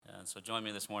So join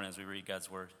me this morning as we read God's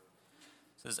word.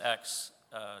 This is Acts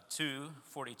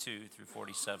 2:42 through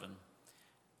 47.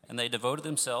 And they devoted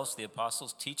themselves to the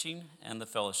apostles' teaching and the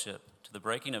fellowship, to the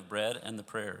breaking of bread and the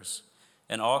prayers.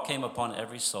 And awe came upon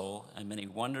every soul, and many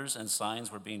wonders and signs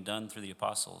were being done through the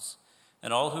apostles.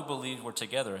 And all who believed were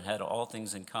together and had all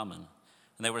things in common.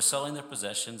 And they were selling their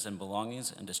possessions and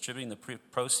belongings and distributing the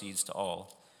proceeds to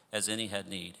all, as any had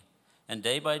need. And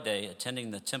day by day,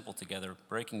 attending the temple together,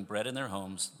 breaking bread in their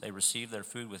homes, they received their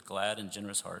food with glad and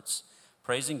generous hearts,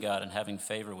 praising God and having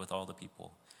favor with all the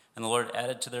people. And the Lord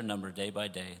added to their number day by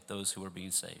day those who were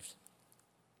being saved.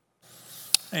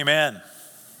 Amen.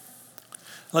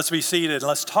 Let's be seated.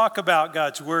 Let's talk about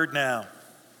God's word now.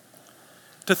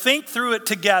 To think through it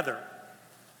together.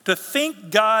 To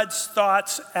think God's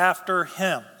thoughts after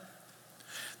him.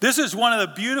 This is one of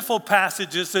the beautiful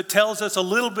passages that tells us a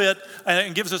little bit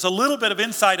and gives us a little bit of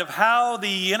insight of how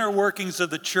the inner workings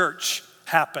of the church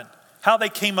happened, how they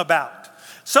came about.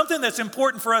 Something that's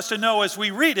important for us to know as we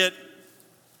read it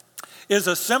is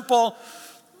a simple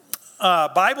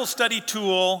Bible study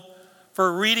tool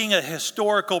for reading a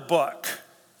historical book.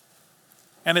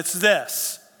 And it's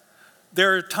this.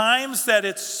 There are times that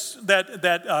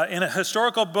in a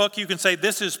historical book you can say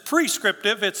this is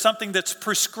prescriptive. It's something that's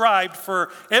prescribed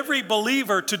for every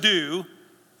believer to do.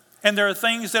 And there are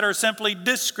things that are simply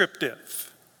descriptive.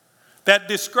 That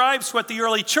describes what the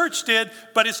early church did,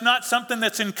 but it's not something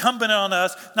that's incumbent on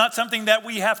us, not something that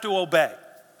we have to obey.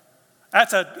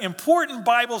 That's an important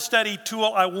Bible study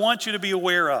tool I want you to be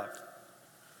aware of.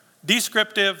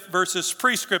 Descriptive versus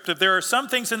prescriptive. There are some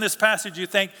things in this passage you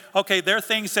think, okay, there are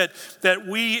things that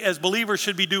we as believers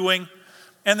should be doing,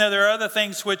 and then there are other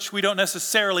things which we don't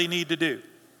necessarily need to do.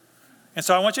 And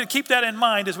so I want you to keep that in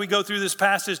mind as we go through this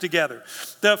passage together.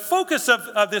 The focus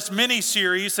of this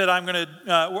mini-series that I'm going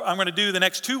to do the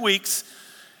next 2 weeks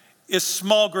is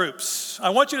small groups. I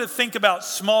want you to think about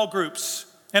small groups.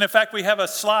 And in fact, we have a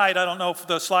slide. I don't know if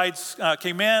the slides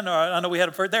came in, or I know we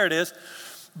had them. There it is.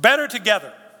 Better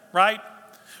together. Right?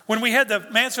 When we had the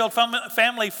Mansfield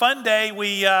Family Fun Day,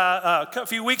 a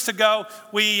few weeks ago,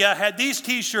 we had these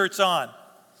T-shirts on.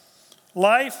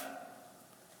 Life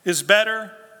is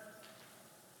better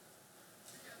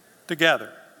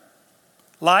together.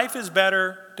 Life is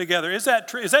better together. Is that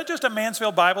true? Is that just a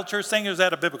Mansfield Bible Church thing, or is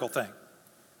that a biblical thing?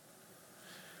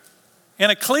 In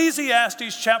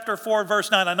Ecclesiastes chapter 4,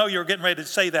 verse 9, I know you were getting ready to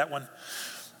say that one.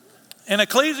 In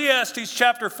Ecclesiastes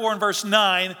chapter 4 and verse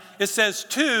 9, it says,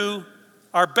 2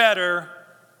 are better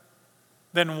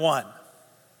than 1.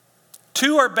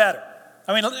 2 are better.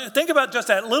 I mean, think about just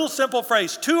that little simple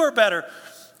phrase. 2 are better.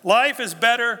 Life is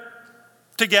better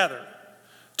together.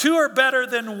 2 are better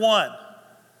than 1.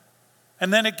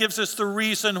 And then it gives us the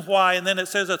reason why. And then it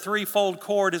says a threefold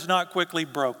cord is not quickly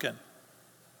broken.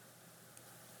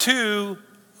 2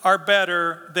 are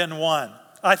better than 1.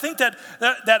 I think that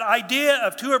idea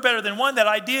of 2 are better than 1, that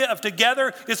idea of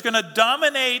together is going to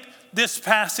dominate this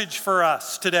passage for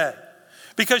us today.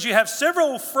 Because you have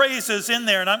several phrases in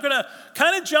there, and I'm going to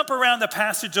kind of jump around the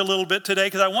passage a little bit today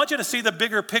because I want you to see the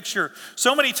bigger picture.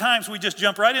 So many times we just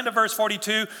jump right into verse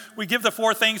 42, we give the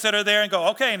 4 things that are there and go,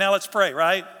 okay, now let's pray,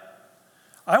 right?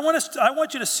 I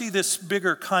want you to see this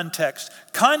bigger context.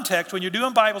 Context, when you're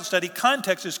doing Bible study,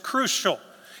 context is crucial.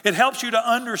 It helps you to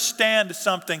understand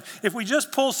something. If we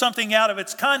just pull something out of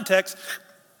its context,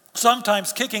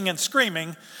 sometimes kicking and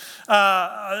screaming,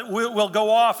 we'll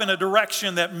go off in a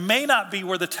direction that may not be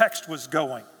where the text was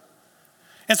going.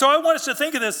 And so I want us to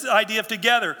think of this idea of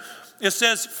together. It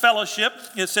says fellowship.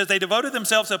 It says they devoted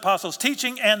themselves to apostles'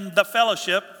 teaching and the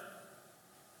fellowship,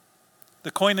 the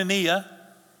koinonia,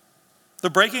 the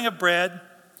breaking of bread,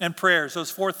 and prayers,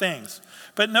 those 4 things.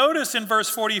 But notice in verse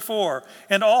 44,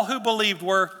 and all who believed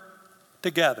were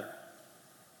together.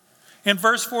 In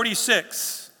verse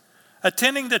 46,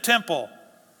 attending the temple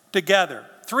together.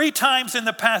 3 times in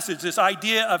the passage, this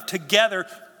idea of together,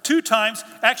 2 times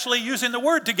actually using the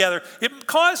word together. It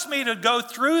caused me to go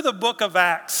through the book of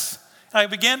Acts. I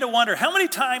began to wonder, how many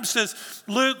times does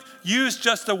Luke use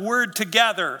just the word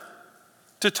together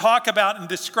to talk about and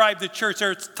describe the church?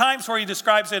 There are times where he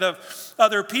describes it of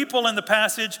other people in the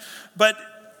passage, but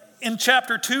in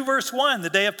chapter 2, verse 1, the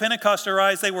day of Pentecost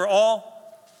arrived, they were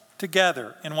all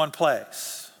together in one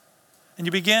place. And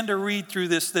you begin to read through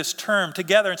this term,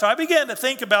 together. And so I began to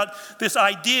think about this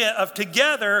idea of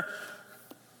together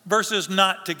versus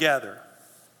not together.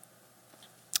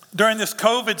 During this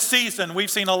COVID season,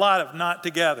 we've seen a lot of not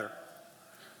together.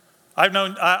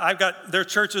 There are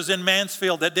churches in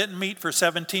Mansfield that didn't meet for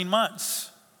 17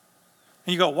 months.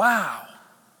 And you go, wow,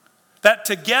 That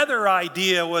together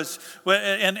idea was,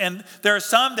 and there are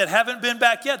some that haven't been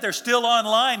back yet. They're still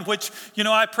online, which,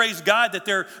 I praise God that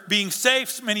they're being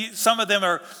safe. Some of them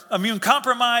are immune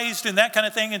compromised and that kind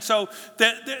of thing. And so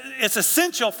it's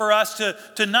essential for us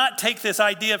to not take this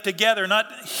idea of together,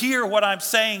 not hear what I'm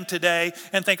saying today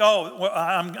and think,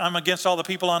 I'm against all the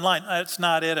people online. That's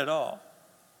not it at all.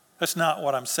 That's not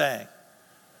what I'm saying.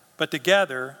 But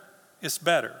together is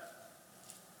better.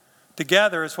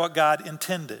 Together is what God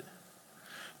intended.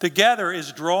 Together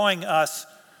is drawing us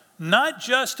not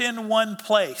just in one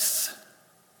place,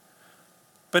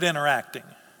 but interacting.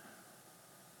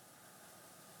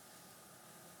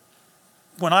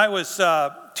 When I was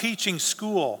teaching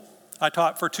school, I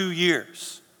taught for 2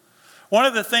 years. One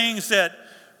of the things that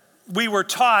we were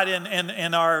taught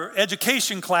in our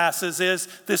education classes is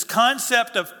this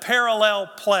concept of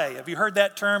parallel play. Have you heard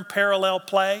that term, parallel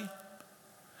play?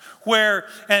 Where,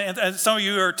 and some of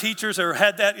you are teachers or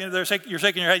had that, you're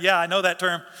shaking your head, yeah, I know that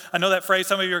term, I know that phrase.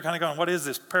 Some of you are kind of going, what is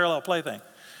this parallel play thing?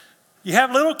 You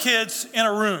have little kids in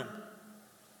a room.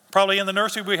 Probably in the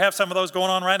nursery we have some of those going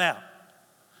on right now.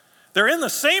 They're in the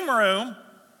same room,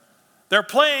 they're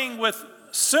playing with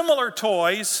similar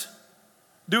toys,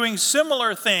 doing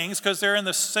similar things because they're in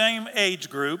the same age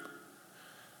group,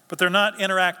 but they're not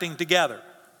interacting together.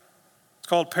 It's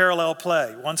called parallel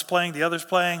play. One's playing, the other's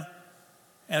playing.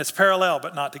 And it's parallel,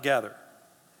 but not together.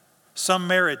 Some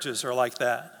marriages are like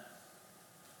that.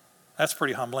 That's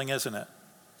pretty humbling, isn't it?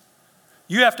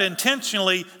 You have to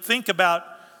intentionally think about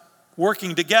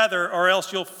working together, or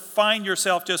else you'll find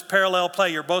yourself just parallel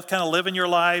play. You're both kind of living your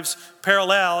lives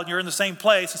parallel, and you're in the same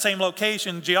place, the same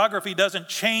location. Geography doesn't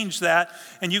change that,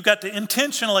 and you've got to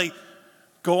intentionally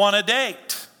go on a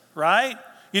date, right?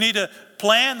 You need to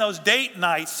plan those date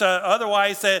nights.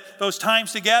 Otherwise, those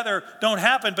times together don't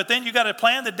happen. But then you got to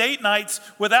plan the date nights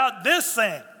without this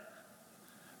thing.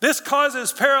 This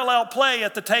causes parallel play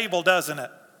at the table, doesn't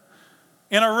it?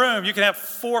 In a room, you can have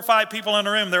 4 or 5 people in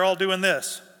a room. They're all doing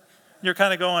this. You're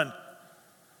kind of going,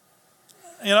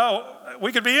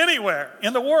 we could be anywhere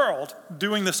in the world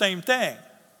doing the same thing.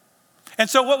 And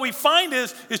so what we find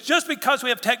is just because we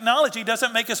have technology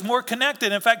doesn't make us more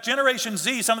connected. In fact, Generation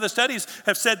Z, some of the studies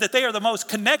have said that they are the most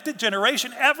connected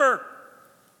generation ever.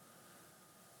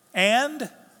 And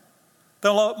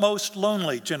the most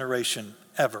lonely generation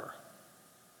ever.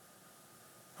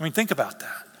 I mean, think about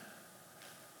that.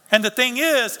 And the thing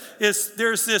is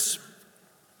there's this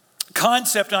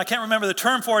concept, and I can't remember the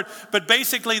term for it, but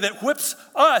basically that whips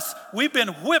us. We've been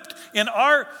whipped at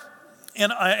our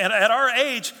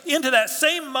age into that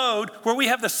same mode where we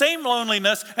have the same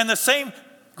loneliness and the same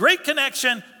great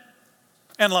connection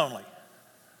and lonely.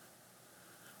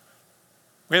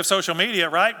 We have social media,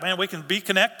 right? Man, we can be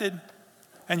connected,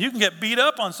 and you can get beat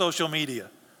up on social media,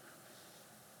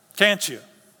 can't you?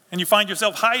 And you find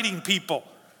yourself hiding people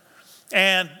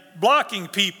and blocking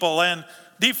people and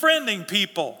defriending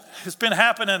people. It's been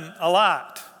happening a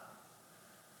lot.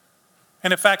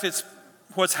 And in fact, it's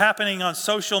what's happening on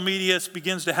social media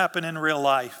begins to happen in real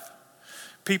life.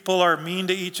 People are mean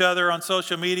to each other on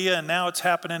social media, and now it's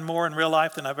happening more in real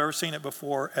life than I've ever seen it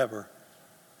before, ever.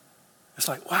 It's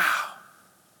like, wow.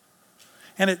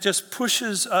 And it just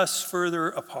pushes us further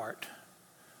apart.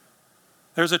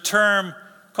 There's a term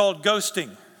called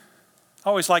ghosting. I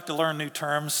always like to learn new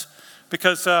terms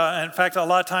because, in fact, a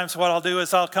lot of times what I'll do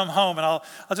is I'll come home and I'll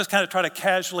just kind of try to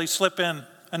casually slip in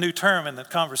a new term in the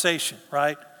conversation,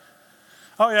 right?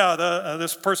 Oh yeah,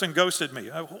 this person ghosted me.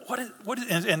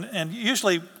 And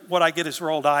usually what I get is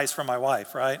rolled eyes from my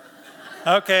wife, right?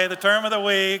 Okay, the term of the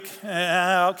week.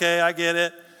 Okay, I get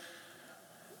it.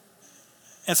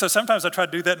 And so sometimes I try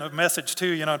to do that in a message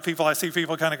too, and I see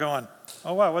people kind of going,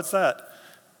 oh wow, what's that?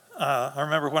 I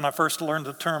remember when I first learned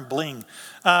the term bling.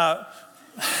 And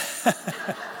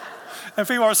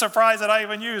people are surprised that I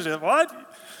even use it. What?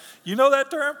 You know that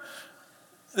term?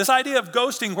 This idea of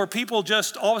ghosting where people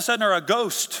just all of a sudden are a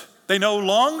ghost. They no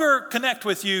longer connect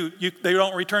with you. They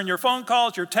don't return your phone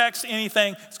calls, your texts,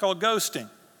 anything. It's called ghosting.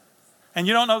 And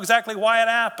you don't know exactly why it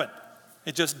happened.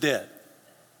 It just did.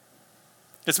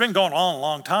 It's been going on a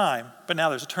long time, but now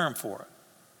there's a term for it.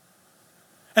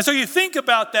 And so you think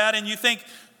about that and you think,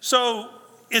 so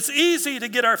it's easy to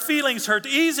get our feelings hurt,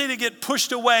 easy to get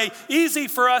pushed away, easy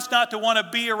for us not to want to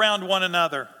be around one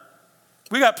another.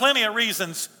 We got plenty of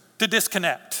reasons to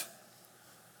disconnect.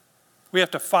 We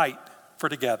have to fight for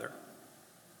together.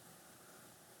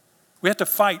 We have to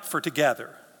fight for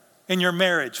together. In your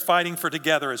marriage, fighting for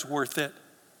together is worth it.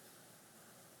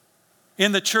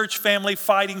 In the church family,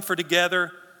 fighting for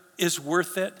together is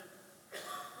worth it.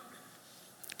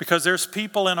 Because there's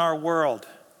people in our world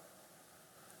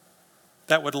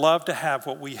that would love to have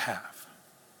what we have.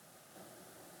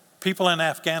 People in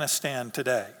Afghanistan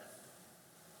today.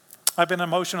 I've been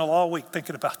emotional all week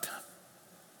thinking about them.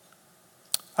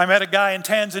 I met a guy in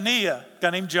Tanzania, a guy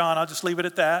named John. I'll just leave it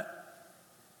at that.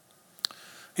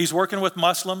 He's working with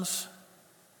Muslims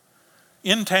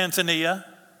in Tanzania,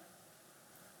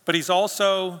 but he's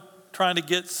also trying to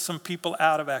get some people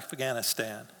out of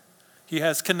Afghanistan. He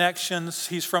has connections.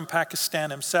 He's from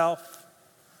Pakistan himself,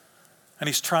 and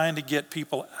he's trying to get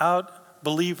people out,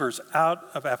 believers out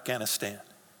of Afghanistan.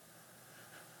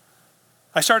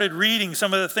 I started reading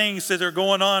some of the things that are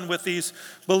going on with these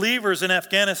believers in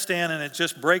Afghanistan, and it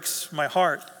just breaks my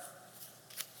heart.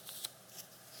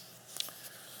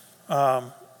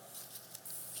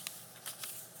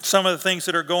 Some of the things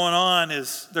that are going on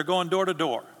is they're going door to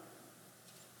door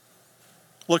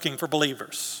looking for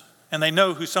believers, and they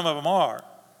know who some of them are.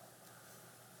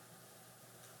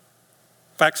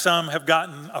 In fact, some have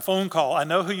gotten a phone call. I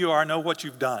know who you are, I know what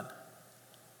you've done,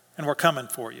 and we're coming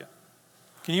for you.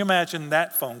 Can you imagine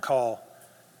that phone call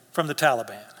from the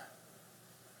Taliban?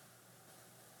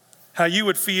 How you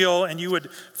would feel, and you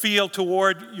would feel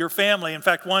toward your family. In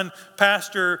fact, one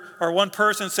pastor or one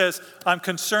person says, I'm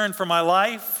concerned for my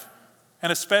life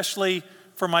and especially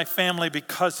for my family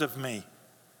because of me.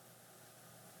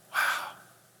 Wow.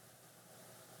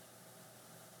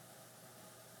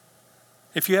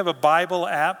 If you have a Bible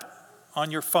app on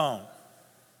your phone,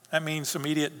 that means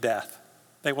immediate death.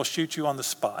 They will shoot you on the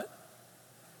spot.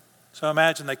 So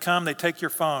imagine they come, they take your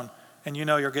phone, and you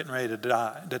know you're getting ready to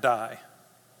die.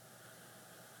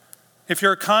 If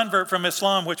you're a convert from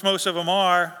Islam, which most of them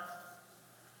are,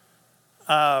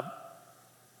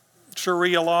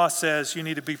 Sharia law says you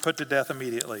need to be put to death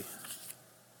immediately.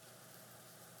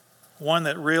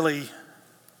 A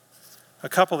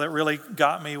couple that really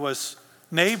got me was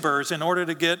neighbors. In order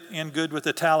to get in good with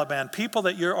the Taliban, people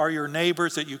that are your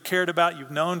neighbors, that you cared about,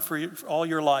 you've known for all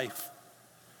your life,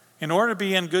 in order to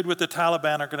be in good with the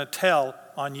Taliban, are going to tell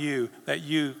on you that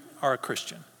you are a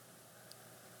Christian.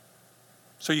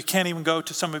 So you can't even go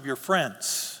to some of your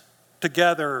friends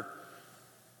together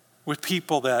with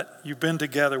people that you've been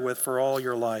together with for all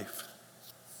your life.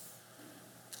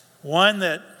 One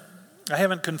that I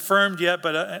haven't confirmed yet,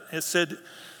 but it said,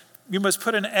 you must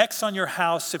put an X on your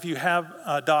house if you have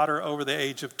a daughter over the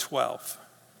age of 12.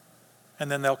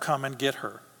 And then they'll come and get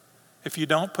her. If you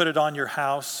don't put it on your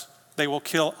house, they will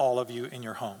kill all of you in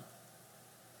your home.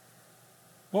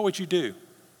 What would you do?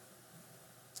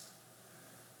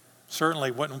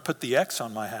 Certainly wouldn't put the X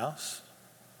on my house,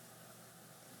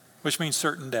 which means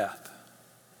certain death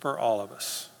for all of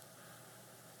us.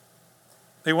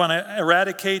 They want to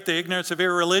eradicate the ignorance of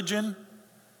irreligion,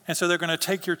 and so they're going to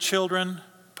take your children,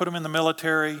 put them in the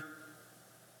military,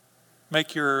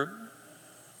 make your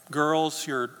girls,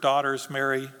 your daughters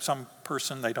marry some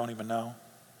person they don't even know.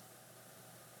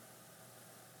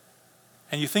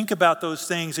 And you think about those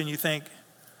things and you think,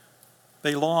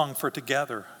 they long for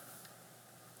together.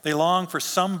 They long for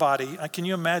somebody. Can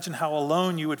you imagine how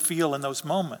alone you would feel in those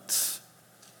moments?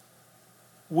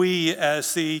 We,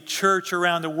 as the church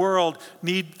around the world,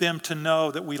 need them to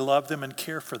know that we love them and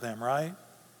care for them, right?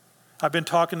 I've been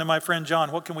talking to my friend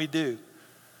John. What can we do?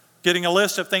 Getting a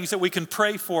list of things that we can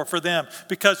pray for them,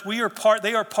 because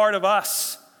they are part of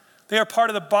us. They are part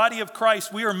of the body of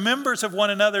Christ. We are members of one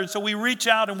another, and so we reach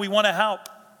out and we want to help.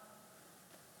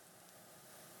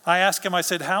 I asked him, I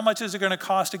said, how much is it going to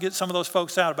cost to get some of those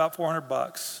folks out? About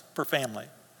 $400 per family.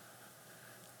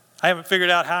 I haven't figured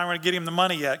out how I'm going to get him the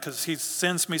money yet, because he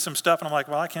sends me some stuff and I'm like,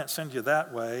 well, I can't send you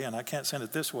that way and I can't send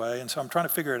it this way. And so I'm trying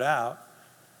to figure it out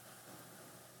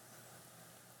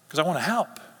because I want to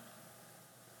help.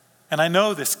 And I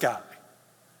know this guy.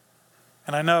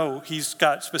 And I know he's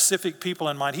got specific people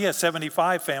in mind. He has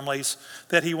 75 families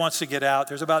that he wants to get out.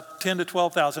 There's about 10 to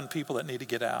 12,000 people that need to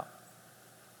get out.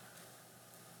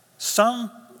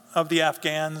 Some of the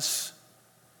Afghans,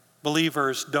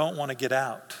 believers, don't want to get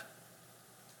out.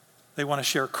 They want to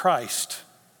share Christ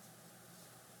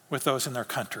with those in their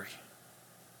country.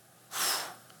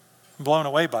 I'm blown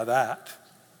away by that.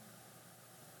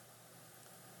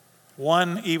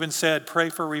 One even said, pray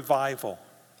for revival.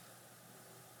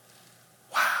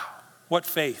 Wow, what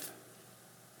faith.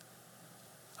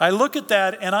 I look at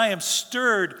that and I am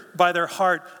stirred by their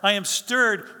heart. I am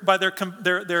stirred by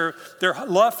their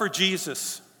love for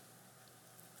Jesus.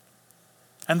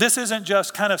 And this isn't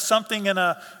just kind of something in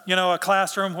a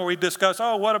classroom where we discuss,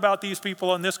 oh, what about these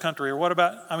people in this country? Or what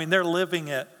about, they're living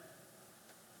it.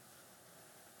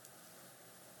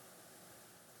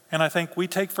 And I think we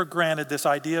take for granted this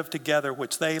idea of together,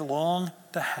 which they long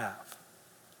to have.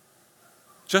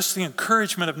 Just the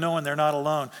encouragement of knowing they're not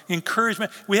alone.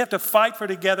 Encouragement. We have to fight for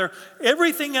together.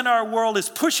 Everything in our world is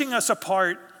pushing us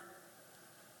apart.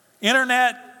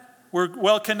 Internet, we're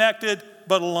well connected,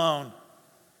 but alone.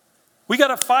 We got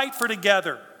to fight for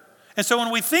together. And so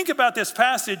when we think about this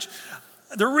passage,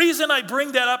 the reason I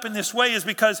bring that up in this way is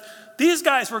because these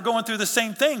guys were going through the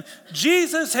same thing.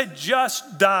 Jesus had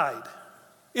just died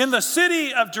in the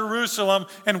city of Jerusalem.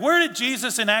 And where did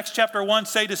Jesus in Acts chapter 1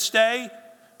 say to stay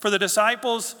for the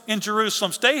disciples? In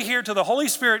Jerusalem. Stay here till the Holy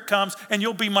Spirit comes and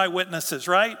you'll be my witnesses,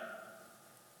 right?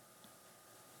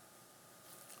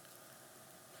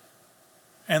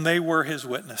 And they were his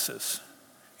witnesses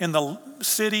in the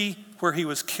city where he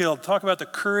was killed. Talk about the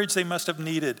courage they must have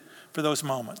needed for those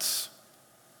moments.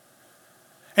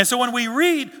 And so when we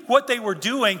read what they were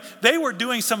doing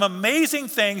some amazing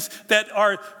things that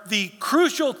are the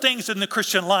crucial things in the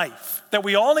Christian life that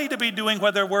we all need to be doing,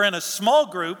 whether we're in a small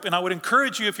group. And I would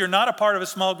encourage you, if you're not a part of a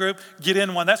small group, get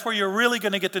in one. That's where you're really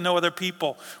going to get to know other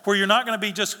people, where you're not going to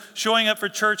be just showing up for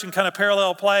church and kind of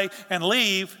parallel play and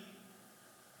leave,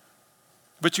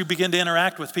 but you begin to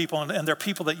interact with people, and they're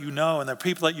people that you know, and they're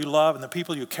people that you love, and they're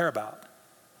people you care about.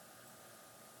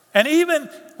 And even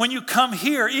when you come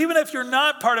here, even if you're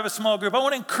not part of a small group, I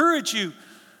want to encourage you,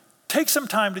 take some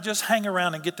time to just hang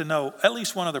around and get to know at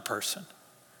least one other person.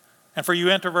 And for you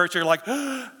introverts, you're like,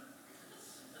 don't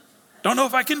know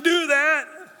if I can do that.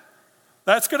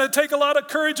 That's going to take a lot of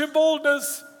courage and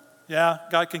boldness. Yeah,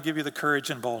 God can give you the courage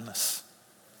and boldness.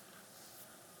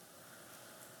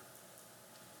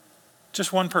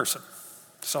 Just one person.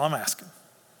 That's all I'm asking.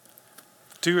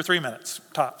 2 or 3 minutes,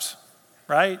 tops,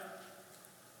 right?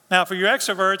 Now, for you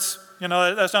extroverts,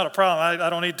 that's not a problem. I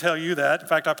don't need to tell you that. In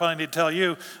fact, I probably need to tell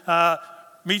you,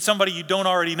 meet somebody you don't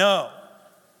already know.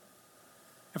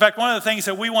 In fact, one of the things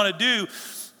that we want to do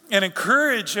and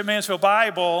encourage at Mansfield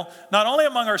Bible, not only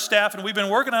among our staff, and we've been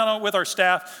working on it with our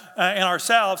staff and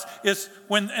ourselves, is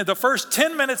when the first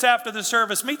 10 minutes after the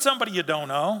service, meet somebody you don't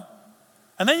know.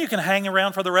 And then you can hang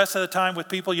around for the rest of the time with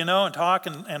people you know and talk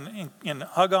and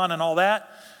hug on and all that.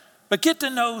 But get to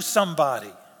know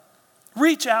somebody.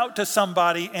 Reach out to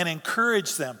somebody and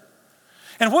encourage them.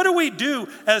 And what do we do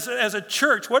as a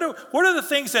church? What are the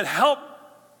things that help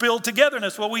build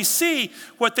togetherness? Well, we see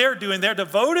what they're doing. They're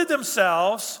devoted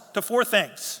themselves to 4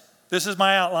 things. This is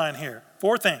my outline here.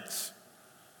 4 things.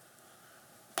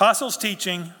 Apostles'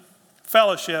 teaching,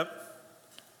 fellowship,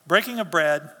 breaking of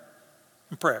bread,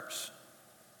 and prayers.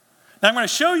 Now I'm going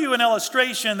to show you an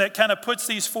illustration that kind of puts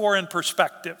these 4 in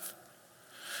perspective.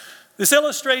 This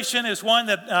illustration is one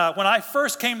that when I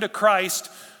first came to Christ,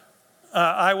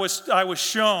 I was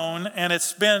shown, and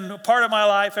it's been part of my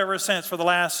life ever since for the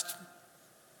last,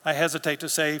 I hesitate to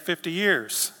say, 50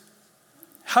 years.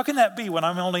 How can that be when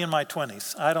I'm only in my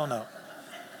 20s? I don't know.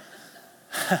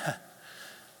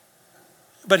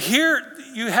 But here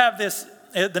you have this,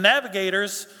 the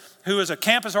Navigators, who is a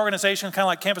campus organization, kind of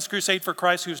like Campus Crusade for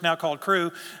Christ, who's now called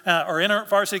Cru, or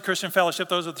InterVarsity Christian Fellowship.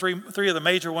 Those are three of the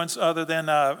major ones other than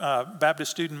Baptist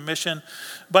Student Mission.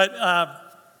 But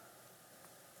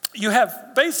you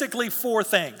have basically 4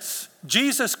 things.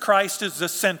 Jesus Christ is the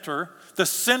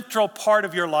central part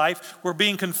of your life. We're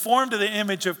being conformed to the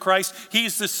image of Christ.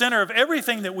 He's the center of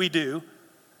everything that we do.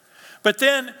 But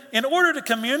then, in order to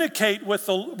communicate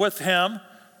with him,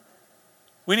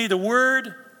 we need the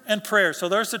Word and prayer. So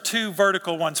there's the 2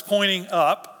 vertical ones pointing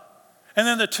up. And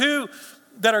then the 2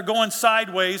 that are going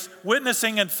sideways,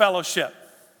 witnessing and fellowship.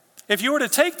 If you were to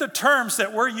take the terms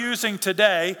that we're using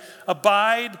today,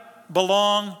 abide,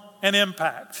 belong, and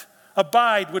impact.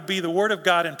 Abide would be the Word of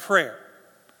God and prayer.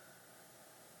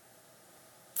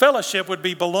 Fellowship would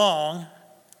be belong,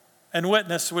 and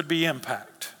witness would be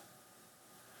impact.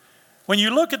 When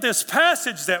you look at this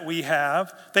passage that we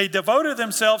have, they devoted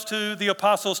themselves to the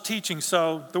apostles' teaching,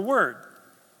 so the word.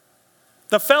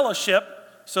 The fellowship,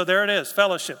 so there it is,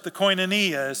 fellowship. The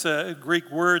koinonia is a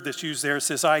Greek word that's used there. It's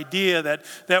this idea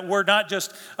that we're not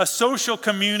just a social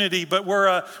community, but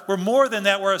we're more than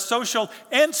that. We're a social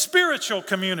and spiritual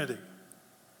community.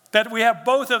 That we have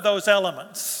both of those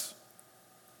elements.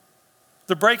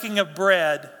 The breaking of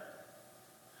bread,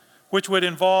 which would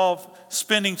involve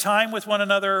spending time with one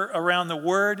another around the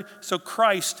Word. So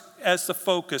Christ as the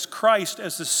focus, Christ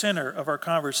as the center of our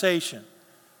conversation,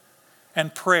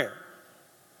 and prayer.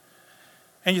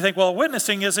 And you think, well,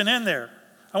 witnessing isn't in there.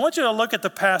 I want you to look at the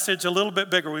passage a little bit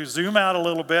bigger. We zoom out a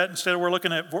little bit. Instead of we're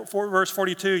looking at verse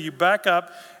 42, you back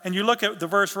up and you look at the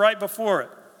verse right before it.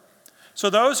 So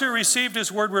those who received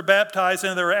his word were baptized,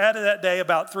 and there were added that day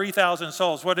about 3,000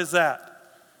 souls. What is that?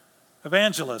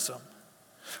 Evangelism.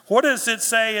 What does it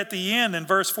say at the end in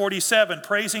verse 47?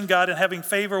 Praising God and having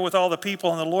favor with all the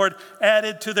people, and the Lord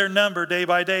added to their number day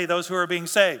by day those who are being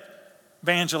saved.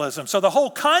 Evangelism. So the whole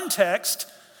context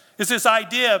is this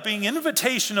idea of being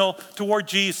invitational toward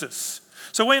Jesus.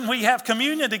 So when we have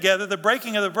communion together, the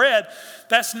breaking of the bread,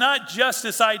 that's not just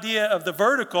this idea of the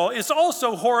vertical, it's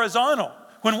also horizontal.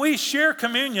 When we share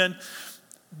communion,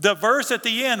 the verse at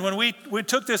the end, when we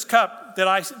took this cup that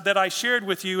I shared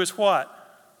with you is what?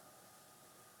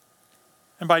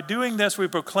 And by doing this, we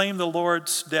proclaim the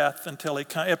Lord's death until he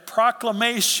comes. A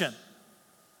proclamation.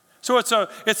 So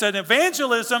it's an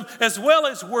evangelism as well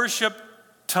as worship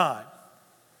time.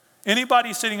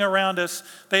 Anybody sitting around us,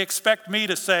 they expect me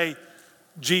to say,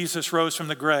 Jesus rose from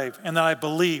the grave, and that I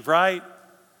believe, right?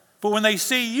 But when they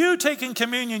see you taking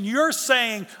communion, you're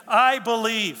saying, I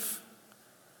believe.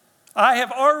 I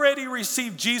have already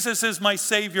received Jesus as my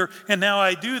Savior, and now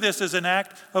I do this as an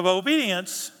act of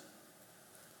obedience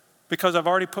because I've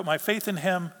already put my faith in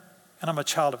him, and I'm a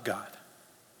child of God.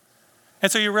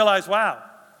 And so you realize, wow,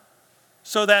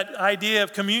 so that idea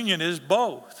of communion is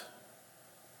both.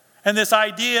 And this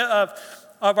idea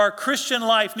of our Christian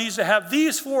life needs to have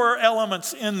these four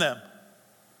elements in them,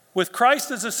 with Christ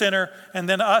as a center and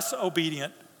then us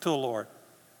obedient to the Lord.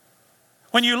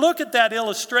 When you look at that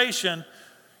illustration,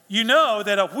 you know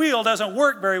that a wheel doesn't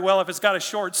work very well if it's got a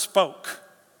short spoke,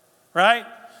 right?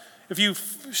 If you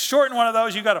shorten one of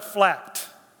those, you got a flat.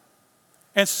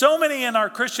 And so many in our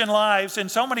Christian lives,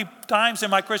 and so many times in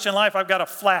my Christian life, I've got a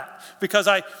flat because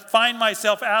I find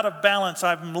myself out of balance.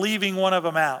 I'm leaving one of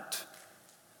them out.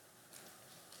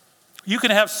 You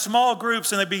can have small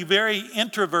groups and they be very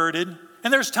introverted,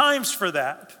 and there's times for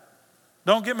that.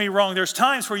 Don't get me wrong. There's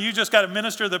times where you just got to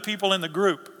minister to the people in the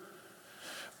group.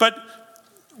 But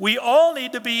we all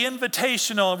need to be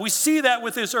invitational, and we see that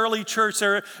with this early church.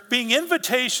 They're being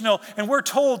invitational, and we're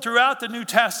told throughout the New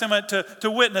Testament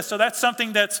to witness. So that's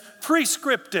something that's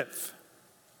prescriptive.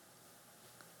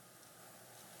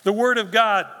 The Word of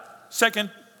God, 2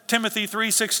 Timothy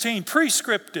 3:16,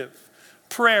 prescriptive.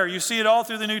 Prayer, you see it all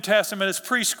through the New Testament, is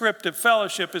prescriptive.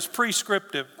 Fellowship is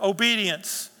prescriptive.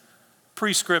 Obedience,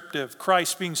 prescriptive.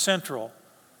 Christ being central.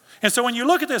 And so when you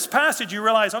look at this passage, you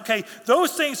realize, okay,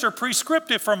 those things are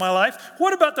prescriptive for my life.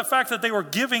 What about the fact that they were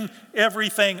giving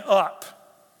everything up?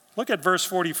 Look at verse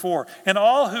 44. And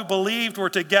all who believed were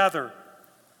together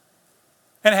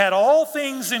and had all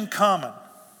things in common.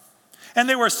 And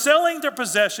they were selling their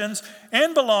possessions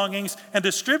and belongings and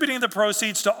distributing the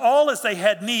proceeds to all as they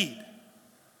had need.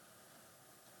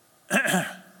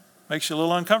 Makes you a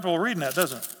little uncomfortable reading that,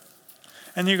 doesn't it?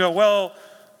 And you go, well,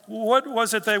 what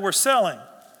was it they were selling?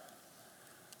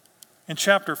 In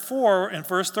chapter 4, in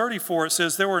verse 34, it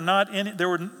says, there was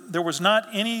not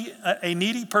a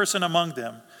needy person among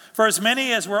them. For as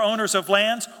many as were owners of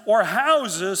lands or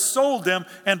houses sold them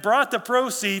and brought the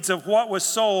proceeds of what was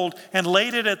sold and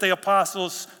laid it at the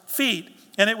apostles' feet,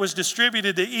 and it was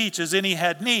distributed to each as any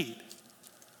had need.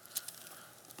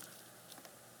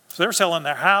 So they're selling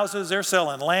their houses, they're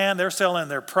selling land, they're selling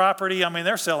their property. I mean,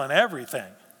 they're selling everything.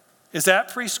 Is that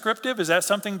prescriptive? Is that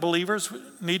something believers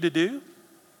need to do?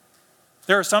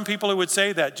 There are some people who would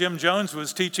say that. Jim Jones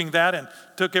was teaching that and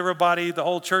took everybody, the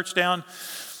whole church, down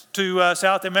to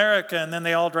South America, and then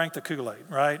they all drank the Kool-Aid,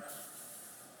 right?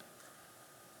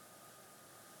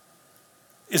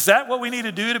 Is that what we need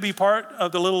to do to be part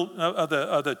of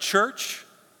the church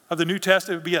of the New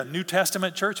Testament? Be a New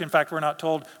Testament church. In fact, we're not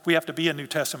told we have to be a New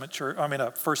Testament church.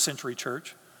 A first century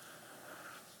church.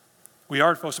 We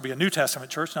are supposed to be a New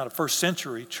Testament church, not a first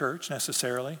century church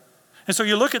necessarily. And so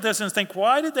you look at this and think,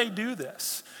 why did they do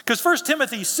this? Because 1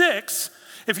 Timothy 6,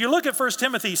 if you look at 1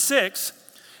 Timothy 6,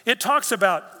 it talks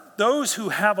about those who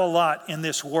have a lot in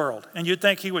this world. And you'd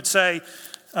think he would say,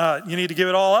 you need to give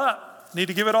it all up. You need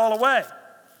to give it all away.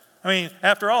 I mean,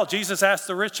 after all, Jesus asked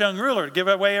the rich young ruler to give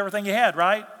away everything he had,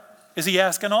 right? Is he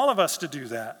asking all of us to do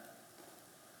that?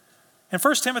 In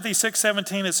 1 Timothy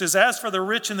 6:17, it says, as for the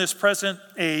rich in this present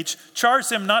age, charge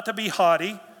them not to be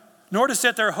haughty, nor to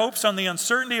set their hopes on the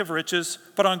uncertainty of riches,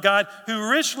 but on God, who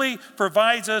richly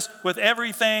provides us with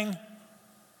everything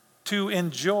to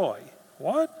enjoy.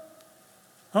 What?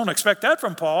 I don't expect that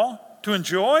from Paul. To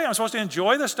enjoy? I'm supposed to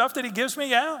enjoy the stuff that he gives me?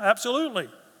 Yeah, absolutely.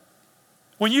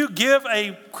 When you give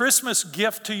a Christmas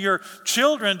gift to your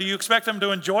children, do you expect them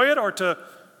to enjoy it or to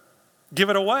give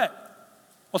it away?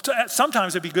 Well,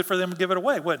 sometimes it'd be good for them to give it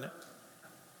away, wouldn't it?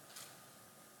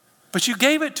 But you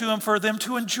gave it to them for them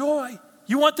to enjoy.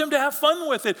 You want them to have fun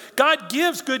with it. God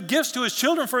gives good gifts to his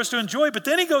children for us to enjoy, but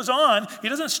then he goes on. He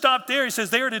doesn't stop there. He says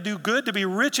they are to do good, to be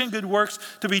rich in good works,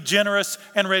 to be generous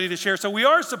and ready to share. So we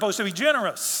are supposed to be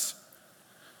generous.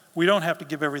 We don't have to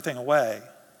give everything away.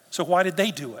 So why did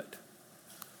they do it?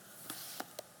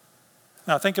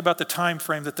 Now think about the time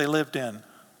frame that they lived in.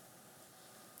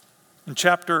 In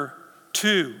chapter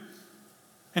 2,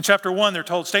 In chapter 1, they're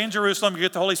told, stay in Jerusalem, you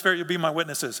get the Holy Spirit, you'll be my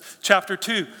witnesses. Chapter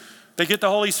 2, they get the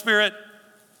Holy Spirit,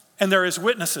 and they're his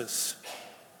witnesses.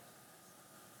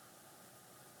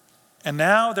 And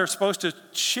now they're supposed to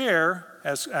share,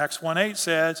 as Acts 1:8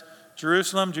 says,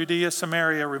 Jerusalem, Judea,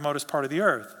 Samaria, remotest part of the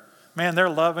earth. Man, they're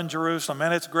loving Jerusalem.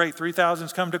 Man, it's great.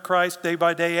 3,000's come to Christ day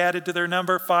by day, added to their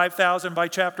number. 5,000 by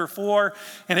chapter 4.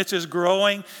 And it's just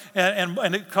growing. And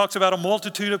it talks about a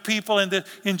multitude of people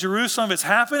in Jerusalem. It's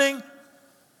happening.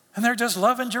 And they're just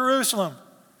loving Jerusalem.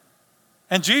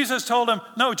 And Jesus told them,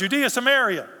 no, Judea,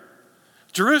 Samaria.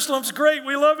 Jerusalem's great.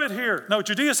 We love it here. No,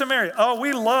 Judea, Samaria. Oh,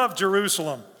 we love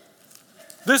Jerusalem.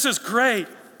 This is great.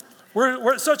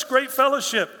 We're at such great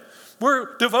fellowship.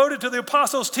 We're devoted to the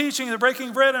apostles' teaching, the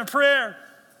breaking bread and prayer.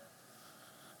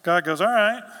 God goes, all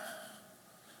right.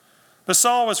 But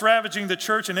Saul was ravaging the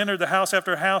church and entered the house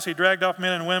after house. He dragged off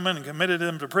men and women and committed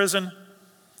them to prison.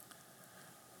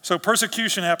 So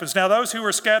persecution happens. Now those who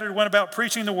were scattered went about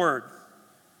preaching the word.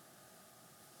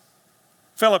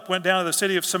 Philip went down to the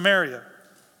city of Samaria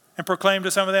and proclaimed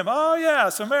to some of them, oh yeah,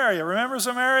 Samaria. Remember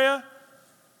Samaria?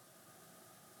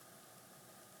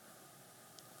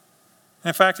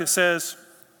 In fact, it says,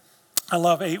 I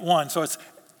love 8:1. So it's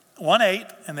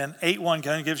 1:8, and then 8:1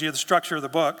 kind of gives you the structure of the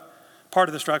book, part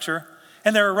of the structure.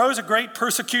 And there arose a great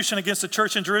persecution against the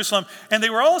church in Jerusalem, and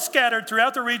they were all scattered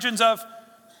throughout the regions of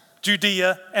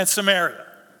Judea and Samaria.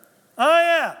 Oh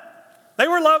yeah, they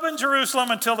were loving Jerusalem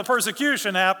until the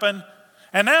persecution happened,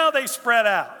 and now they spread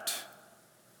out.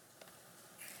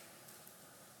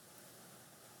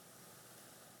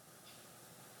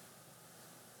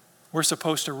 We're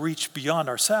supposed to reach beyond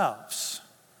ourselves.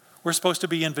 We're supposed to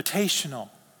be invitational.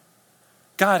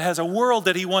 God has a world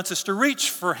that he wants us to reach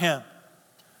for him.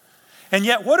 And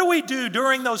yet, what do we do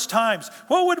during those times?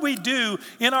 What would we do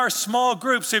in our small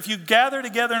groups? If you gather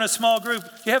together in a small group,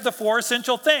 you have the 4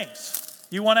 essential things.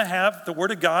 You want to have the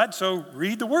Word of God, so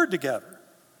read the Word together.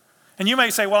 And you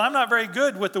may say, well, I'm not very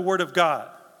good with the Word of God.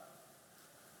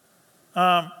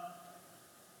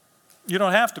 You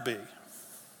don't have to be.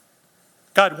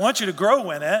 God wants you to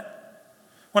grow in it.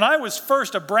 When I was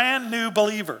first a brand new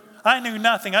believer, I knew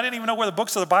nothing. I didn't even know where the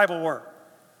books of the Bible were.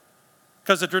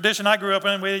 Because the tradition I grew up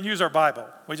in, we didn't use our Bible.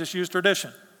 We just used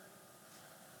tradition.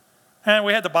 And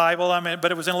we had the Bible,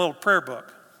 but it was in a little prayer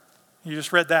book. You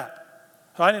just read that.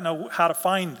 So I didn't know how to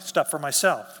find stuff for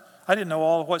myself. I didn't know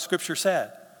all of what Scripture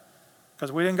said.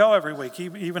 Because we didn't go every week,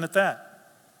 even at that.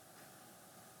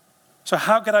 So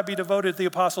how could I be devoted to the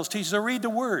apostles' teaching? So read the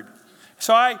Word.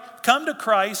 So I come to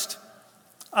Christ.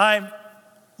 I'm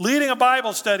leading a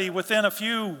Bible study within a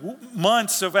few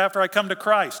months of after I come to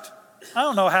Christ. I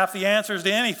don't know half the answers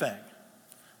to anything.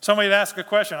 Somebody would ask a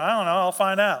question. I don't know. I'll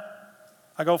find out.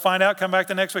 I go find out, come back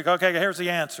the next week. Okay, here's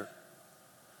the answer.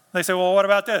 They say, well, what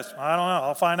about this? I don't know.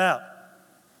 I'll find out.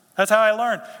 That's how I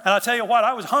learned. And I'll tell you what,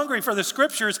 I was hungry for the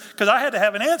Scriptures because I had to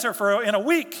have an answer in a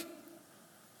week.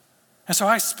 And so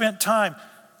I spent time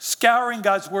scouring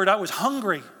God's Word. I was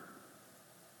hungry.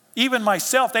 Even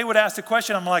myself, they would ask the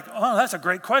question. I'm like, oh, that's a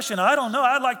great question. I don't know.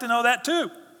 I'd like to know that too.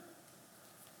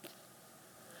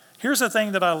 Here's the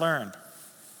thing that I learned.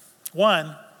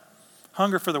 1,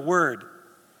 hunger for the Word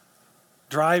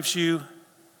drives you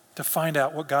to find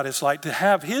out what God is like, to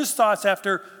have his thoughts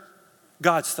after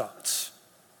God's thoughts.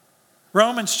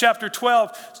 Romans chapter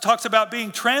 12 talks about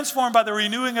being transformed by the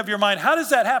renewing of your mind. How does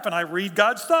that happen? I read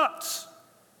God's thoughts.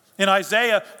 In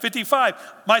Isaiah 55,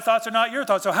 my thoughts are not your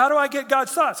thoughts. So how do I get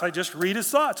God's thoughts? I just read his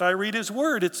thoughts. I read his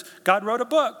word. God wrote a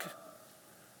book,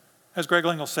 as Greg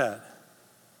Lingle said.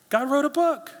 God wrote a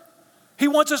book. He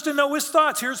wants us to know his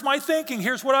thoughts. Here's my thinking.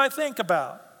 Here's what I think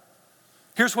about.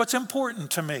 Here's what's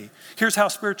important to me. Here's how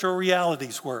spiritual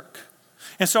realities work.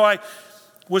 And so I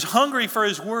was hungry for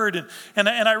his word. And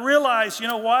I realized, you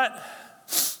know what?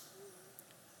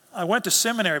 I went to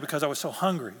seminary because I was so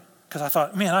hungry. Because I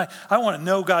thought, man, I want to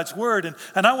know God's word, and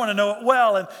I want to know it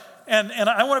well, and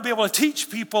I want to be able to teach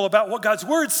people about what God's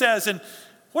word says. And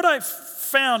what I've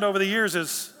found over the years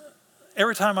is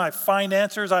every time I find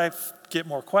answers, I get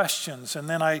more questions. And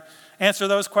then I answer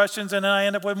those questions, and then I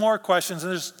end up with more questions.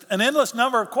 And there's an endless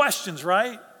number of questions,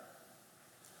 right?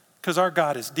 Because our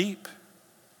God is deep.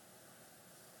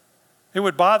 It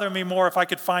would bother me more if I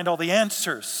could find all the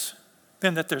answers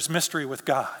than that there's mystery with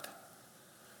God.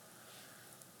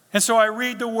 And so I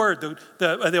read the word,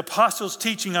 the apostles'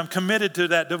 teaching. I'm committed to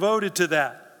that, devoted to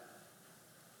that.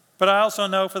 But I also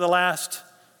know for the last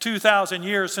 2,000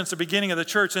 years since the beginning of the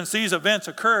church, since these events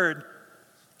occurred,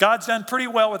 God's done pretty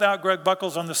well without Greg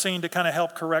Buckles on the scene to kind of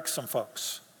help correct some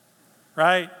folks,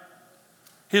 right?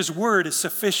 His word is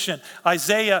sufficient.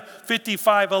 Isaiah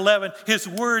 55:11, His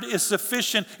word is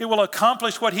sufficient. It will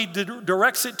accomplish what He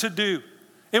directs it to do.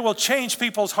 It will change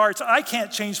people's hearts. I can't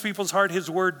change people's heart. His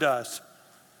word does.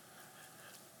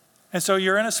 And so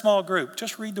you're in a small group.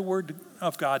 Just read the word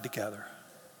of God together.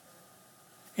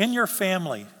 In your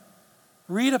family,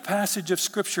 read a passage of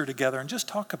Scripture together and just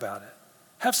talk about it.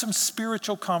 Have some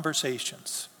spiritual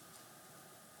conversations.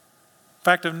 In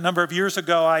fact, a number of years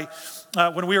ago,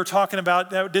 when we were talking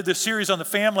about, did this series on the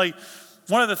family,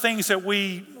 one of the things that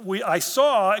I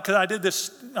saw, because I did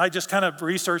this, I just kind of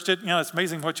researched it. It's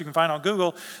amazing what you can find on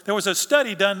Google. There was a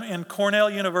study done in Cornell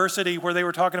University where they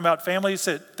were talking about families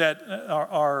that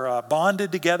are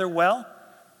bonded together well.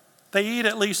 They eat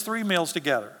at least 3 meals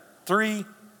together. 3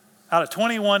 out of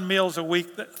 21 meals a week,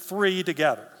 3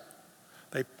 together.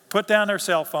 They put down their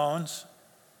cell phones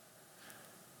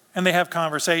and they have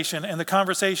conversation. And the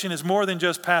conversation is more than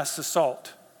just pass the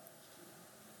salt.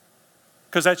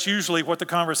 Because that's usually what the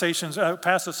conversations,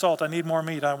 pass the salt, I need more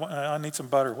meat, I need some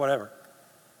butter, whatever.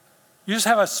 You just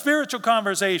have a spiritual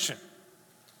conversation.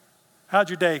 How'd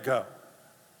your day go?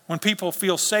 When people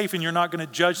feel safe and you're not going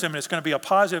to judge them and it's going to be a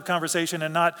positive conversation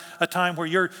and not a time where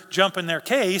you're jumping their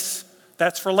case,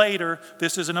 that's for later.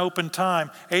 This is an open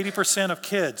time. 80% of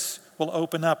kids will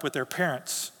open up with their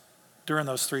parents during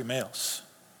those 3 meals.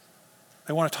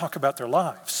 They want to talk about their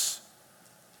lives.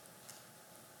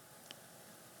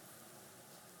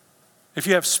 If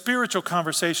you have spiritual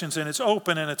conversations and it's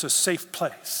open and it's a safe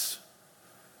place.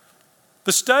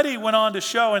 The study went on to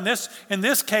show, in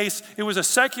this case, it was a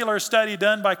secular study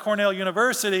done by Cornell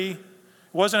University. It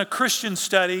wasn't a Christian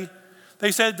study.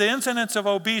 They said the incidence of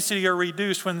obesity are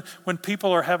reduced when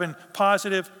people are having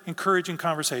positive, encouraging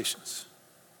conversations.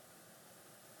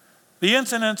 The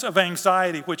incidence of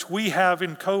anxiety, which we have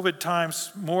in COVID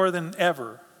times more than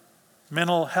ever,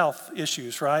 mental health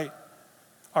issues, right,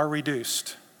 are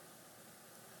reduced.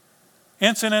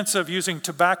 Incidence of using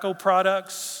tobacco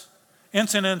products,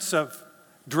 incidence of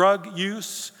drug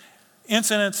use,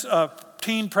 incidence of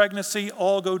teen pregnancy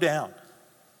all go down.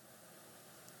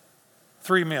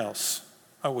 3 meals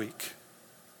a week.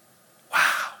 Wow.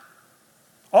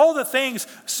 All the things,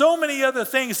 so many other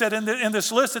things that in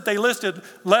this list that they listed,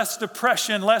 less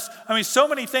depression, so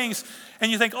many things.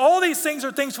 And you think all these things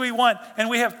are things we want, and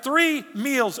we have 3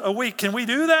 meals a week. Can we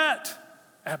do that?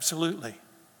 Absolutely.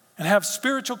 And have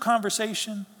spiritual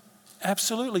conversation?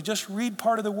 Absolutely. Just read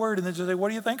part of the word and then just say, what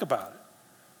do you think about it?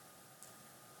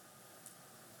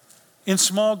 In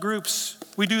small groups,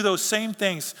 we do those same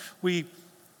things. We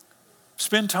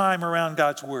spend time around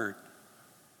God's word.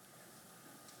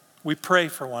 We pray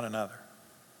for one another.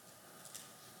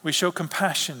 We show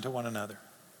compassion to one another.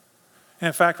 And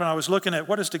in fact, when I was looking at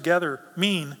what does together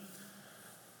mean,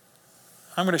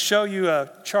 I'm going to show you a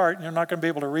chart. You're not going to be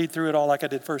able to read through it all like I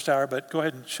did first hour, but go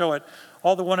ahead and show it.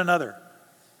 All the one another.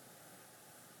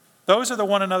 Those are the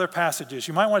one another passages.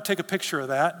 You might want to take a picture of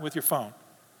that with your phone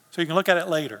so you can look at it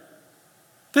later.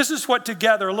 This is what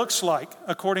together looks like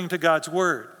according to God's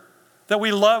word. That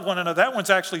we love one another. That one's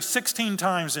actually 16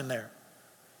 times in there.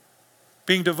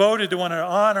 Being devoted to one another,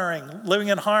 honoring, living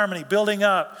in harmony, building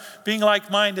up, being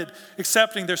like-minded,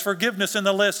 accepting. There's forgiveness in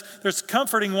the list. There's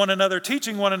comforting one another,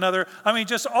 teaching one another.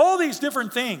 Just all these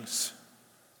different things.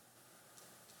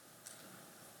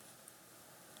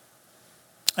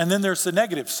 And then there's the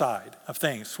negative side of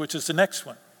things, which is the next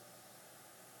one.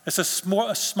 It's a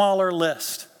smaller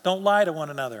list. Don't lie to one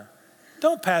another.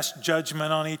 Don't pass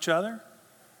judgment on each other.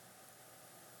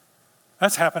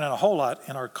 That's happening a whole lot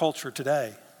in our culture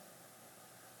today.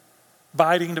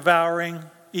 Biting, devouring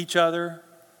each other,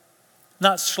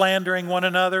 not slandering one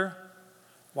another.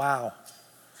 Wow.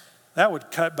 That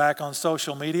would cut back on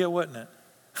social media, wouldn't it?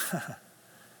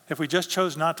 If we just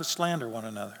chose not to slander one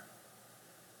another.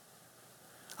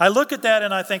 I look at that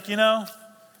and I think,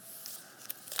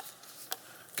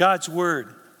 God's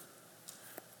word,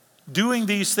 doing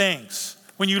these things.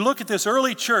 When you look at this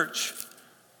early church,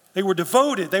 they were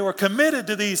devoted, they were committed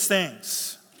to these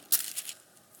things.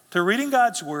 To reading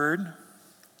God's word,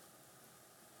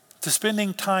 to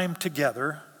spending time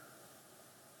together,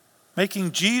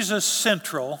 making Jesus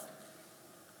central,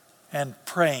 and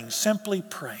praying, simply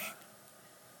praying.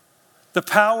 The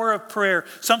power of prayer,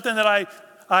 something that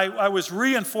I was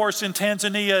reinforced in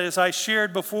Tanzania, as I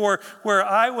shared before, where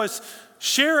I was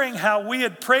sharing how we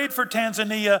had prayed for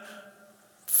Tanzania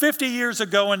 50 years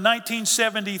ago in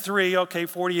 1973,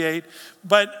 48,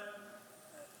 but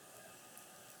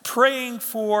praying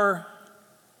for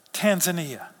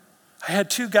Tanzania. I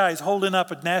had two guys holding up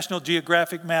a National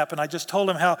Geographic map, and I just told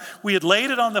them how we had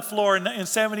laid it on the floor in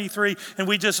 73, and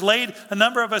we just laid, a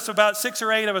number of us, about 6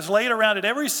 or 8 of us, laid around it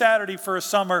every Saturday for a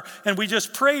summer, and we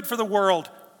just prayed for the world.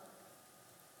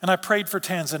 And I prayed for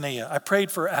Tanzania. I prayed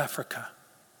for Africa.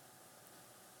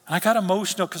 And I got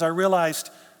emotional because I realized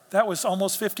that was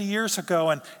almost 50 years ago,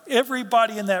 and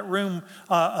everybody in that room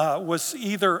was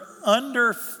either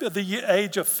under the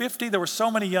age of 50. There were so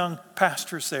many young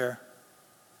pastors there.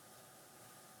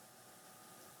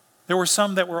 There were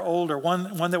some that were older,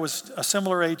 one that was a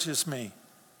similar age as me.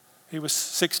 He was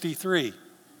 63. Of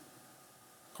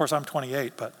course, I'm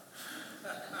 28, but...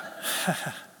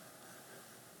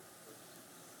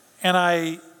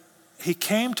 And he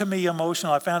came to me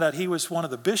emotional. I found out he was one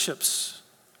of the bishops.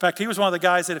 In fact, he was one of the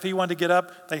guys that if he wanted to get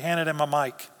up, they handed him a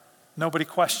mic. Nobody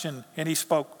questioned, and he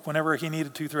spoke whenever he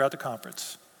needed to throughout the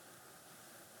conference.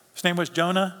 His name was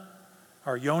Yonah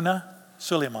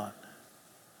Suleiman.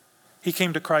 He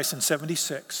came to Christ in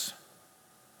 76,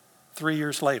 3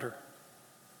 years later,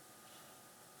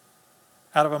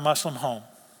 out of a Muslim home.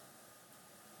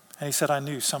 And he said, I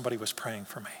knew somebody was praying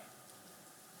for me.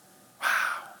 Wow.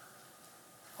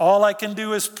 All I can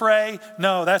do is pray?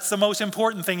 No, that's the most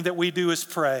important thing that we do is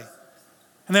pray.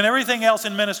 And then everything else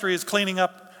in ministry is cleaning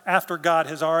up after God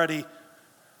has already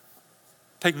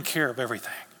taken care of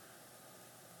everything.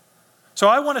 So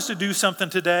I want us to do something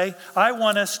today. I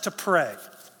want us to pray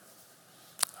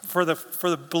for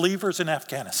the believers in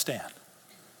Afghanistan.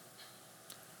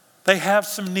 They have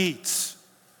some needs.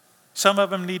 Some of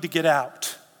them need to get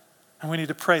out. And we need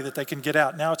to pray that they can get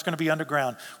out. Now it's going to be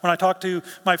underground. When I talked to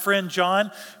my friend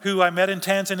John, who I met in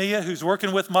Tanzania, who's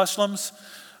working with Muslims,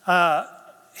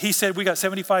 he said, we got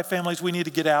 75 families, we need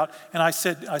to get out. And I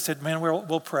said, man,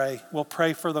 we'll pray. We'll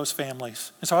pray for those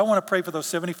families. And so I want to pray for those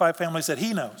 75 families that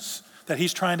he knows, that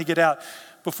he's trying to get out.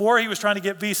 Before he was trying to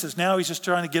get visas, now he's just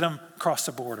trying to get them across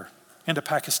the border into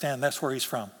Pakistan. That's where he's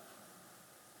from.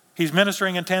 He's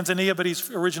ministering in Tanzania, but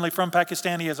he's originally from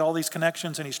Pakistan. He has all these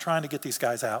connections, and he's trying to get these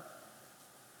guys out.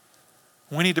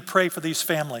 We need to pray for these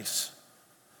families.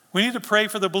 We need to pray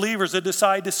for the believers that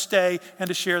decide to stay and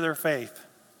to share their faith.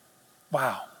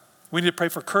 Wow. We need to pray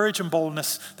for courage and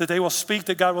boldness, that they will speak,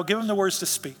 that God will give them the words to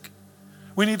speak.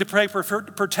 We need to pray for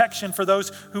protection for those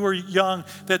who are young,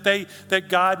 that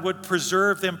God would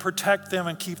preserve them, protect them,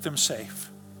 and keep them safe.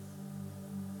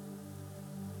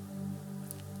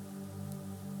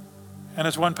 And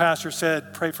as one pastor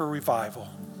said, pray for revival.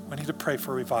 We need to pray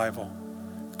for revival.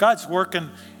 God's working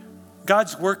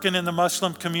in the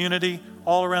Muslim community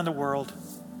all around the world.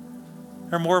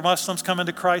 There are more Muslims coming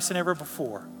to Christ than ever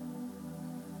before.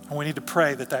 And we need to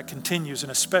pray that that continues,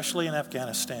 and especially in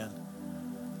Afghanistan.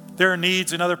 There are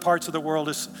needs in other parts of the world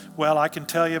as well. I can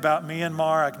tell you about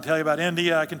Myanmar. I can tell you about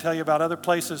India. I can tell you about other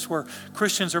places where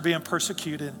Christians are being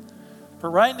persecuted. But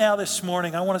right now this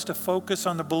morning, I want us to focus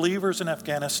on the believers in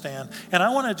Afghanistan. And I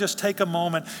want to just take a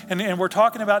moment, and we're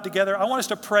talking about together. I want us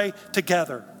to pray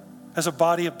together as a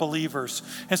body of believers.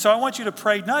 And so I want you to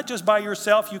pray not just by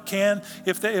yourself. You can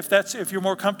if you're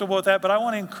more comfortable with that. But I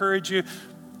want to encourage you,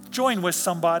 join with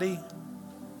somebody.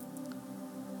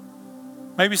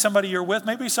 Maybe somebody you're with,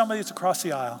 maybe somebody that's across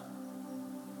the aisle.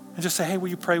 And just say, hey, will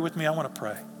you pray with me? I want to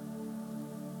pray.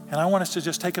 And I want us to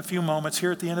just take a few moments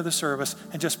here at the end of the service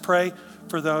and just pray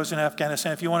for those in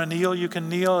Afghanistan. If you want to kneel, you can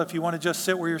kneel. If you want to just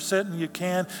sit where you're sitting, you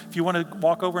can. If you want to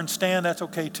walk over and stand, that's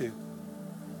okay too.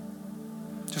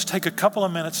 Just take a couple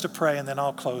of minutes to pray, and then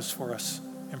I'll close for us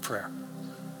in prayer.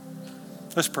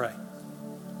 Let's pray.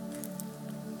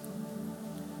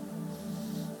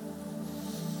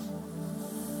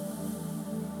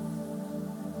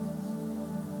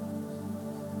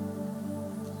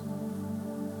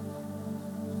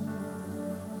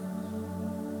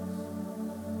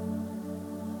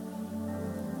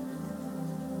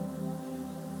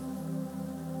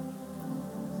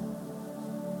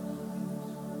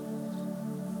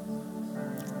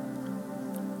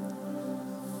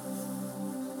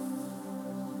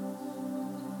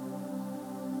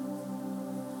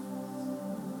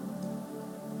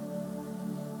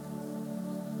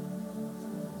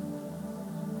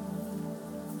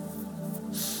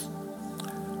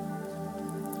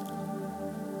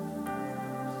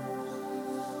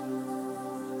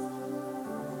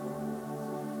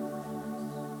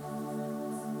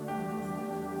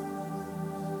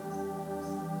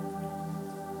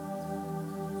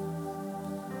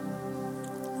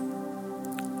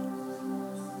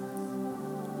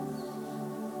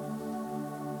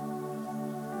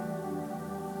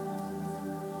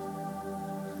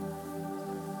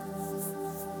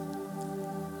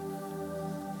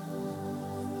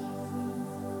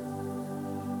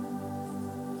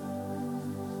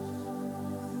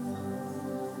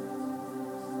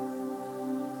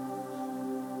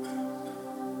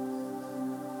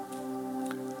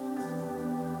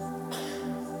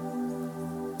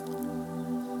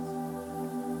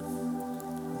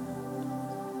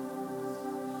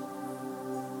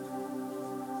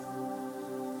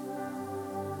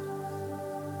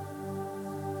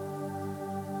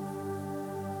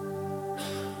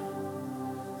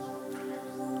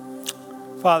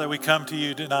 Father, we come to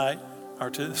you tonight,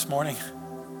 or to this morning,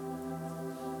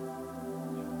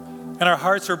 and our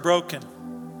hearts are broken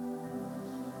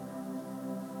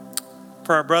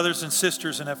for our brothers and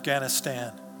sisters in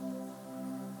Afghanistan.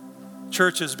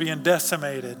 Churches being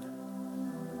decimated,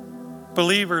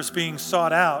 believers being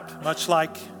sought out, much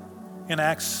like in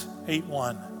Acts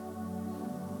 8:1.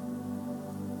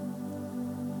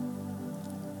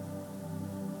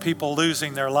 People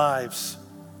losing their lives,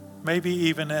 maybe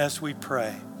even as we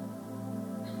pray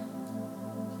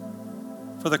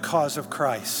for the cause of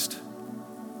Christ.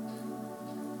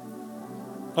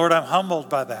 Lord, I'm humbled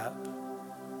by that.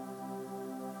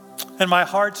 And my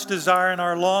heart's desire and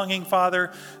our longing,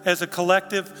 Father, as a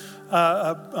collective,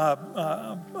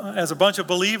 as a bunch of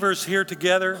believers here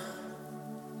together,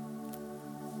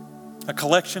 a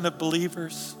collection of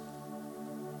believers,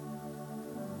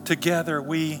 together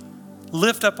we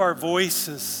lift up our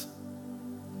voices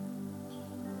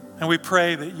and we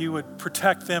pray that you would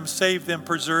protect them, save them,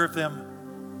 preserve them.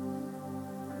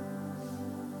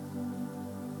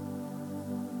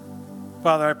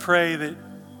 Father, I pray that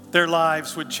their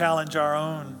lives would challenge our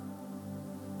own,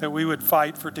 that we would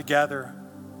fight for together.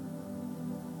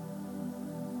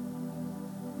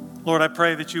 Lord, I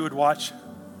pray that you would watch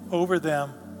over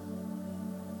them.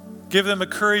 Give them the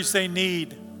courage they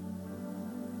need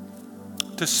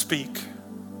to speak.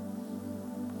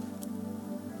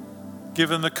 Give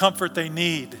them the comfort they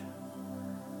need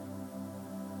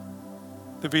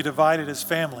to be divided as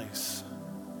families.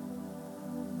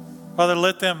 Father,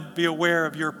 let them be aware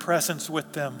of your presence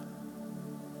with them.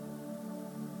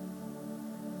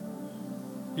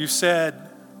 You said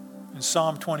in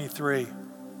Psalm 23,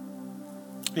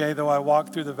 yea, though I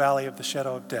walk through the valley of the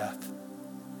shadow of death,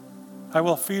 I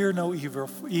will fear no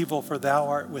evil, for thou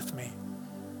art with me.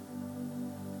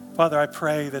 Father, I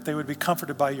pray that they would be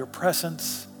comforted by your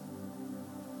presence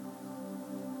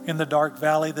in the dark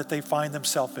valley that they find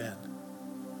themselves in.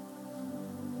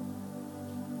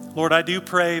 Lord, I do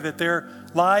pray that their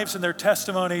lives and their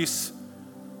testimonies,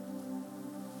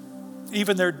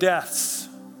 even their deaths,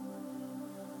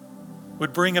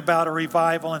 would bring about a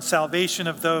revival and salvation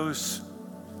of those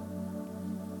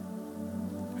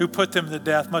who put them to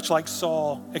death, much like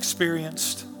Saul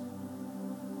experienced.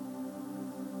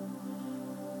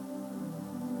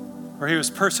 Where he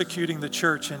was persecuting the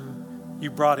church and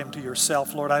you brought him to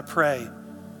yourself. Lord, I pray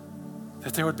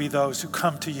that there would be those who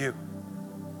come to you.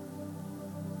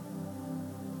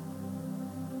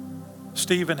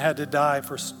 Stephen had to die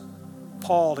for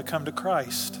Paul to come to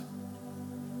Christ.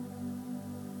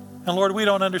 And Lord, we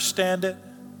don't understand it.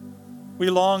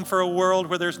 We long for a world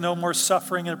where there's no more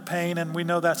suffering and pain, and we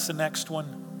know that's the next one.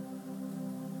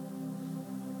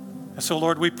 And so,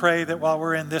 Lord, we pray that while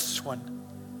we're in this one,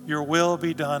 your will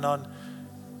be done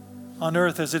on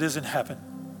earth as it is in heaven.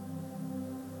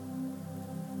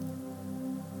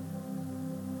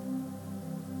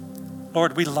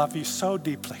 Lord, we love you so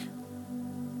deeply.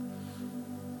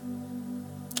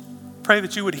 Pray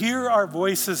that you would hear our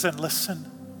voices and listen.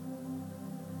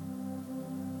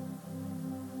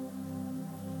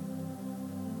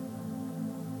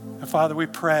 And Father, we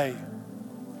pray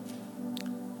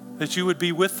that you would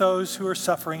be with those who are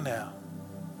suffering now.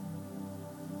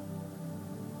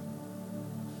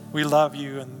 We love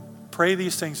you and pray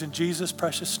these things in Jesus'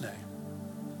 precious name.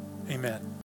 Amen.